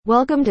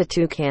Welcome to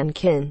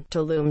Tulum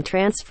Tulum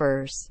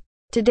Transfers.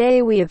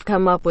 Today we have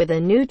come up with a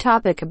new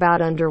topic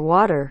about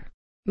underwater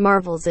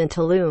marvels in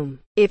Tulum.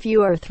 If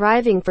you are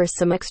thriving for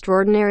some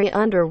extraordinary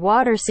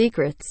underwater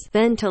secrets,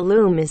 then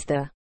Tulum is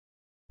the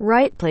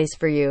right place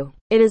for you.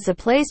 It is a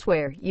place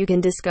where you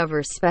can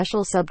discover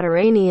special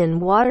subterranean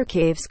water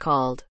caves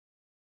called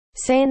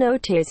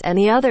cenotes.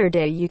 Any other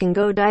day you can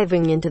go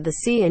diving into the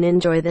sea and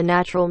enjoy the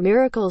natural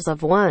miracles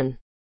of one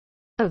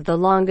of the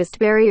longest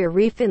barrier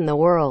reef in the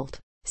world.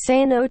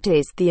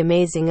 Cenotes, the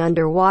amazing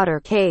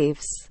underwater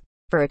caves.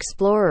 For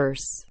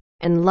explorers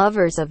and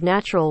lovers of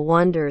natural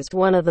wonders,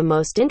 one of the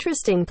most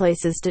interesting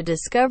places to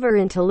discover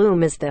in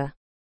Tulum is the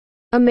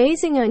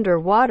amazing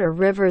underwater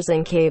rivers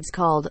and caves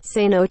called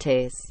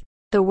cenotes.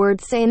 The word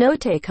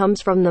cenote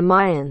comes from the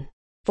Mayan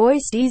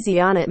voiced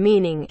easy on it,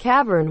 meaning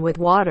cavern with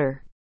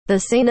water. The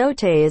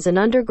cenote is an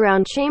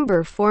underground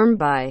chamber formed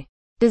by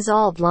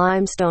dissolved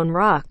limestone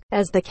rock.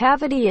 As the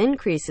cavity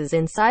increases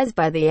in size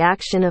by the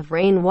action of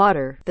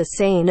rainwater, the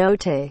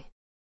cenote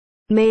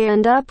may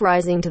end up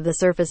rising to the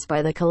surface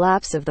by the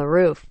collapse of the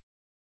roof.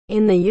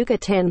 In the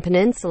Yucatan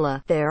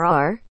Peninsula, there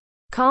are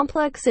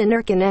complex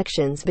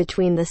interconnections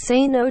between the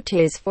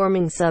cenotes,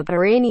 forming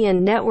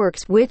subterranean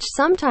networks which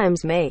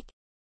sometimes make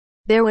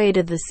their way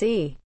to the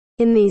sea.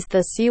 In these,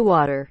 the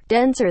seawater,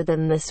 denser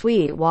than the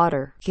sweet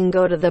water, can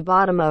go to the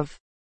bottom of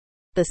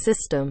the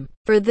system.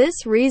 For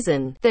this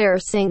reason, there are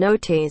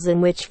cenotes in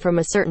which from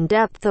a certain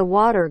depth the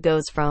water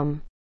goes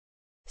from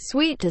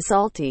sweet to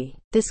salty.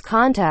 This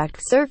contact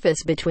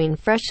surface between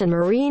fresh and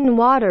marine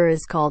water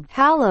is called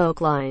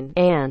halocline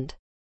and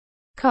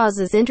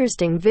causes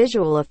interesting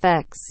visual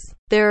effects.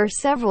 There are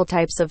several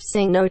types of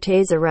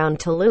cenotes around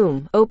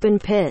Tulum: open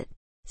pit,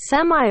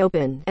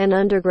 semi-open, and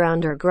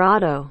underground or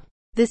grotto.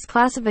 This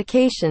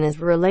classification is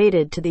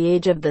related to the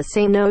age of the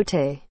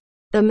cenote.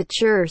 The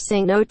mature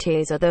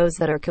cenotes are those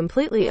that are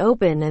completely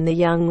open, and the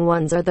young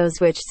ones are those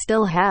which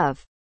still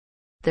have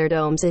their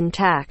domes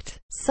intact.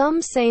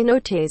 Some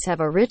cenotes have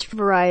a rich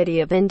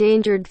variety of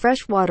endangered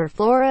freshwater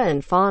flora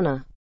and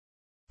fauna.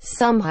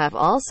 Some have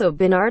also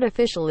been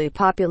artificially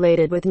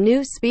populated with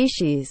new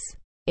species.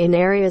 In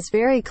areas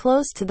very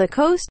close to the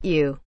coast,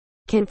 you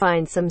can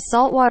find some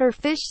saltwater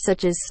fish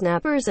such as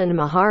snappers and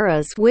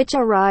mojaras, which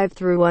arrive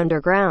through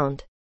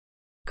underground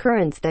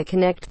currents that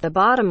connect the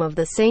bottom of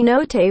the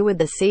cenote with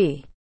the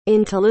sea.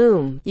 In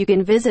Tulum, you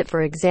can visit,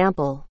 for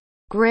example,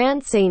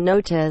 Grand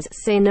Cenotes,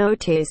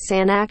 Cenotes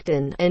San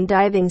Acton, and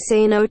diving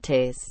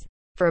cenotes.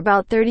 For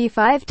about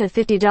 $35 to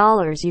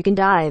 $50 you can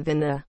dive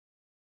in the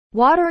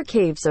water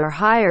caves or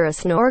hire a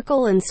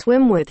snorkel and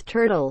swim with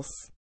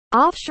turtles.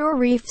 Offshore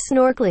reef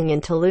snorkeling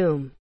in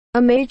Tulum.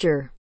 A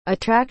major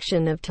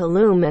attraction of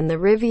Tulum and the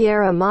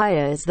Riviera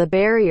Maya is the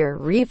barrier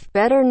reef,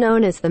 better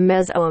known as the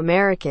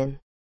Mesoamerican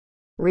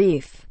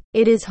Reef.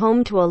 It is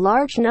home to a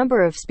large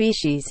number of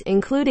species,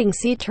 including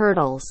sea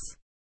turtles.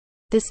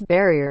 This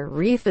barrier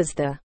reef is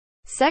the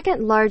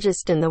second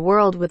largest in the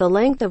world with a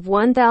length of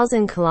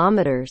 1,000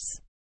 kilometers.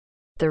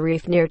 The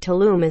reef near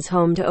Tulum is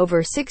home to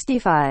over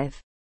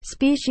 65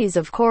 species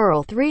of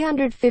coral,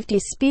 350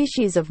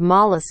 species of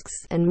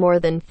mollusks, and more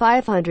than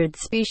 500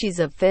 species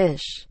of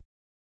fish.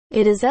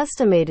 It is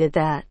estimated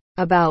that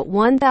about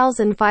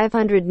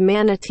 1,500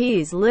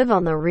 manatees live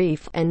on the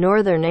reef, and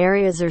northern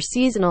areas are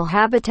seasonal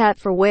habitat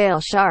for whale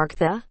shark,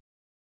 the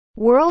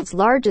world's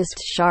largest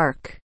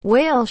shark.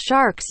 Whale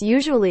sharks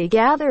usually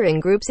gather in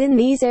groups in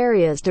these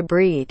areas to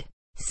breed.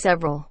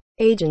 Several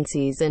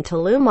agencies in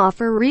Tulum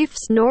offer reef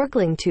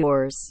snorkeling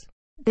tours.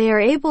 They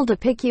are able to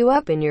pick you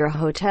up in your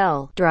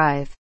hotel,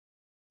 drive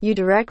you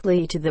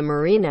directly to the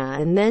marina,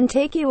 and then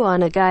take you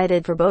on a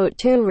guided boat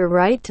tour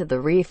right to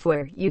the reef,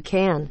 where you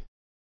can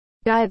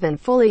dive and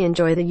fully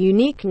enjoy the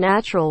unique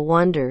natural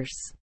wonders.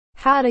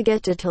 How to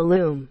get to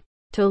Tulum.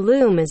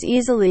 Tulum is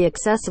easily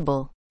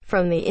accessible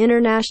from the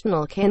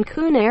International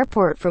Cancun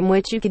Airport, from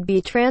which you could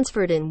be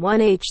transferred in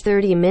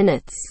 1h30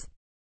 minutes.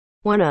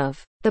 One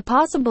of the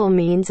possible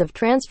means of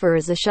transfer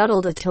is a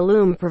shuttle to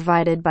Tulum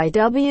provided by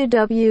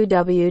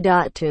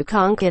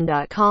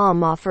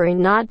www.tucancan.com,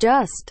 offering not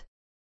just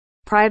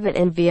private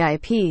and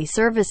VIP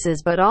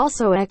services but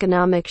also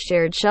economic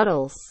shared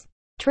shuttles.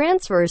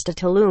 Transfers to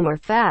Tulum are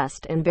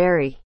fast and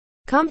very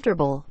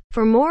comfortable.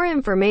 For more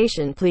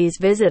information, please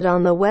visit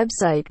on the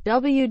website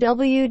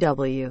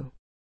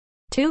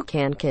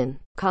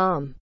www.tucancan.com.